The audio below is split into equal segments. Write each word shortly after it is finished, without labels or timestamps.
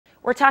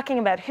We're talking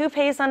about who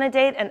pays on a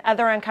date and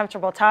other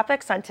uncomfortable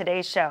topics on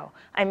today's show.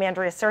 I'm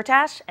Andrea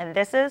Syrtash, and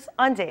this is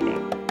On Dating.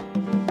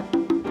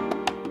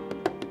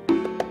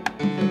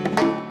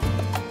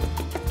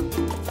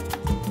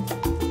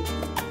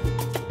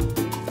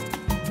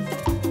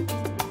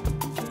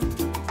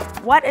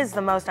 What is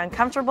the most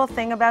uncomfortable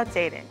thing about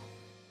dating?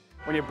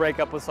 When you break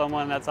up with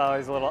someone, that's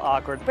always a little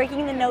awkward.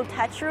 Breaking the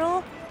no-touch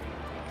rule,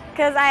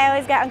 because I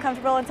always get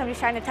uncomfortable when somebody's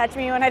trying to touch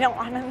me when I don't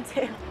want them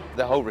to.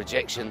 The whole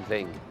rejection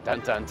thing. Dun,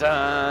 dun,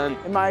 dun.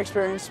 In my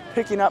experience,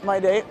 picking up my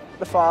date,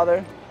 the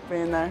father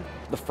being there.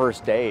 The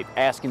first date,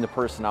 asking the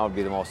person out would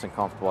be the most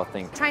uncomfortable, I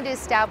think. Trying to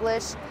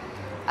establish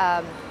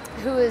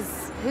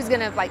who's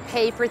gonna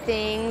pay for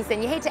things,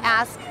 and you hate to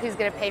ask who's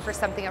gonna pay for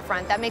something up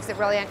front. That makes it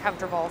really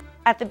uncomfortable.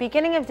 At the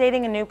beginning of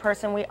dating a new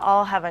person, we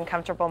all have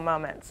uncomfortable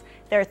moments.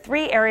 There are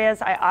 3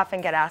 areas I often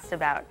get asked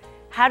about.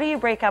 How do you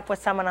break up with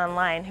someone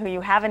online who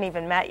you haven't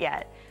even met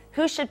yet?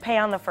 Who should pay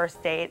on the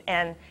first date?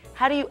 And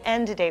how do you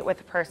end a date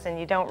with a person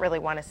you don't really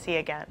want to see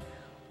again?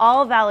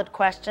 All valid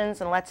questions,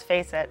 and let's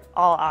face it,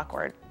 all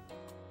awkward.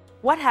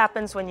 What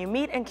happens when you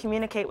meet and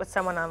communicate with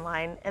someone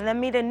online and then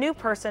meet a new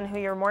person who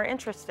you're more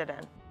interested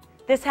in?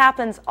 This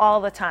happens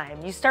all the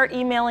time. You start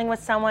emailing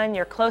with someone,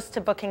 you're close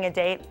to booking a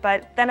date,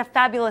 but then a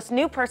fabulous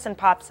new person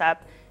pops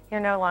up. You're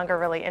no longer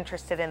really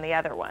interested in the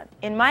other one.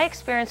 In my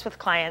experience with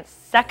clients,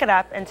 suck it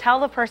up and tell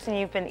the person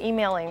you've been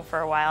emailing for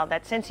a while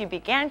that since you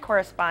began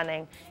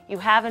corresponding, you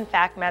have in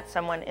fact met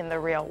someone in the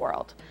real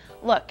world.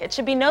 Look, it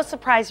should be no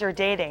surprise you're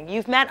dating.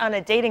 You've met on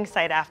a dating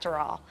site after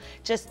all.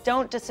 Just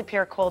don't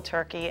disappear cold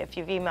turkey if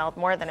you've emailed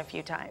more than a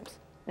few times.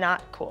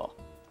 Not cool.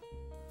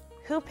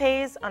 Who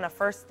pays on a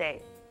first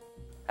date?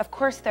 Of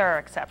course there are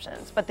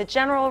exceptions, but the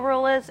general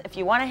rule is if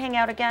you want to hang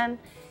out again,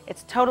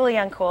 it's totally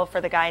uncool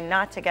for the guy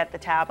not to get the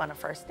tab on a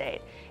first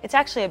date. It's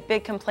actually a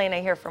big complaint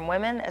I hear from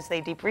women as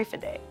they debrief a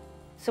date.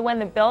 So when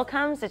the bill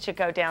comes, it should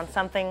go down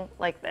something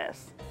like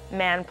this.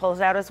 Man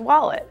pulls out his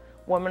wallet.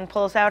 Woman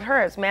pulls out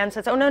hers. Man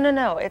says, oh,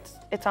 no,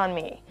 it's on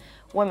me.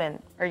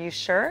 Woman, are you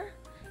sure?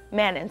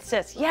 Man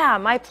insists, yeah,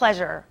 my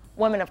pleasure.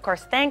 Woman, of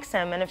course, thanks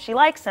him, and if she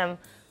likes him,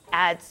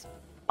 adds,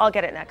 I'll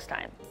get it next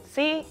time.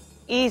 See?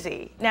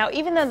 Easy. Now,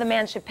 even though the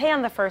man should pay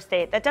on the first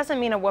date, that doesn't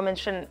mean a woman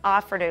shouldn't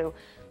offer to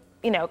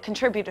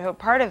contribute to a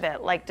part of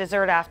it, like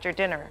dessert after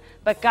dinner.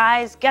 But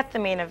guys, get the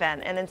main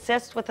event and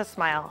insist with a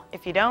smile.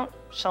 If you don't,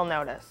 she'll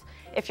notice.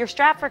 If you're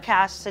strapped for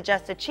cash,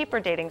 suggest a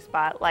cheaper dating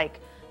spot, like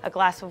a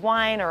glass of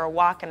wine or a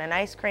walk and an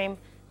ice cream.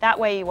 That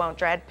way you won't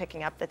dread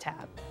picking up the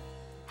tab.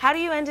 How do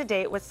you end a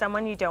date with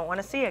someone you don't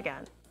want to see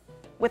again?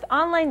 With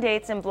online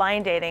dates and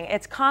blind dating,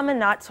 it's common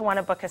not to want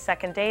to book a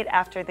second date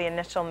after the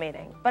initial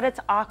meeting, but it's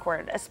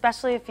awkward,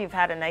 especially if you've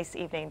had a nice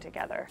evening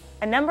together.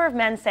 A number of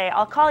men say,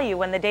 I'll call you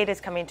when the date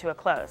is coming to a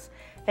close.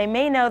 They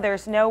may know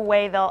there's no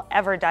way they'll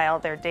ever dial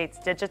their date's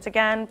digits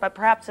again, but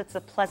perhaps it's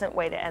a pleasant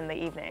way to end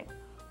the evening.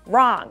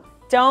 Wrong.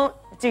 Don't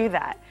do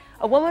that.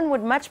 A woman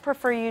would much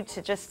prefer you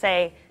to just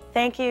say,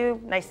 thank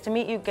you, nice to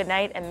meet you, good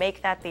night, and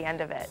make that the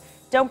end of it.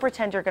 Don't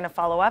pretend you're going to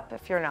follow up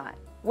if you're not.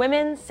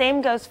 Women,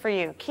 same goes for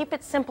you. Keep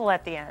it simple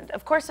at the end.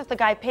 Of course, if the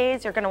guy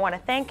pays, you're going to want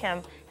to thank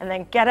him and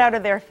then get out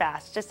of there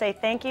fast. Just say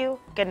thank you,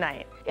 good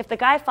night. If the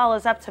guy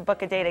follows up to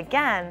book a date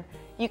again,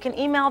 you can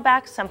email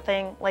back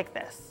something like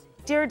this.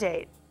 Dear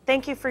date,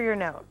 thank you for your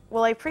note.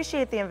 While I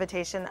appreciate the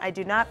invitation, I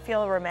do not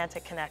feel a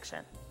romantic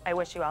connection. I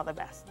wish you all the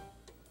best.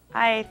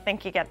 I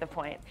think you get the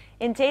point.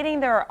 In dating,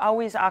 there are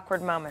always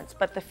awkward moments,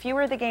 but the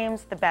fewer the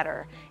games, the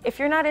better. If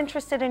you're not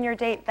interested in your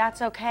date,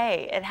 that's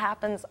okay. It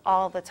happens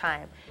all the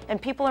time,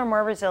 and people are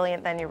more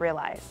resilient than you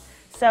realize.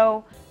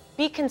 So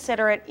be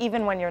considerate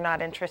even when you're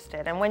not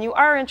interested. And when you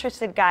are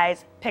interested,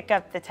 guys, pick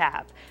up the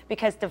tab,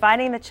 because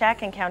dividing the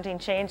check and counting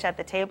change at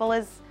the table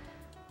is,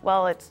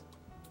 well, it's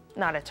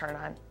not a turn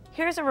on.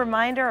 Here's a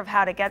reminder of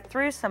how to get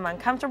through some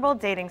uncomfortable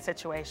dating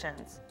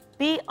situations.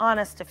 Be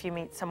honest if you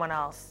meet someone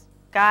else.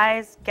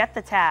 Guys, get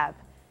the tab.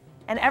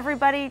 And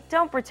everybody,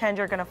 don't pretend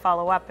you're going to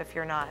follow up if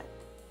you're not.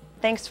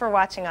 Thanks for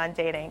watching On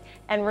Dating.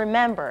 And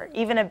remember,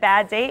 even a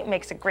bad date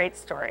makes a great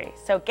story.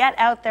 So get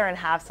out there and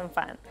have some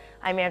fun.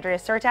 I'm Andrea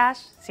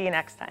Syrtash. See you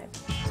next time.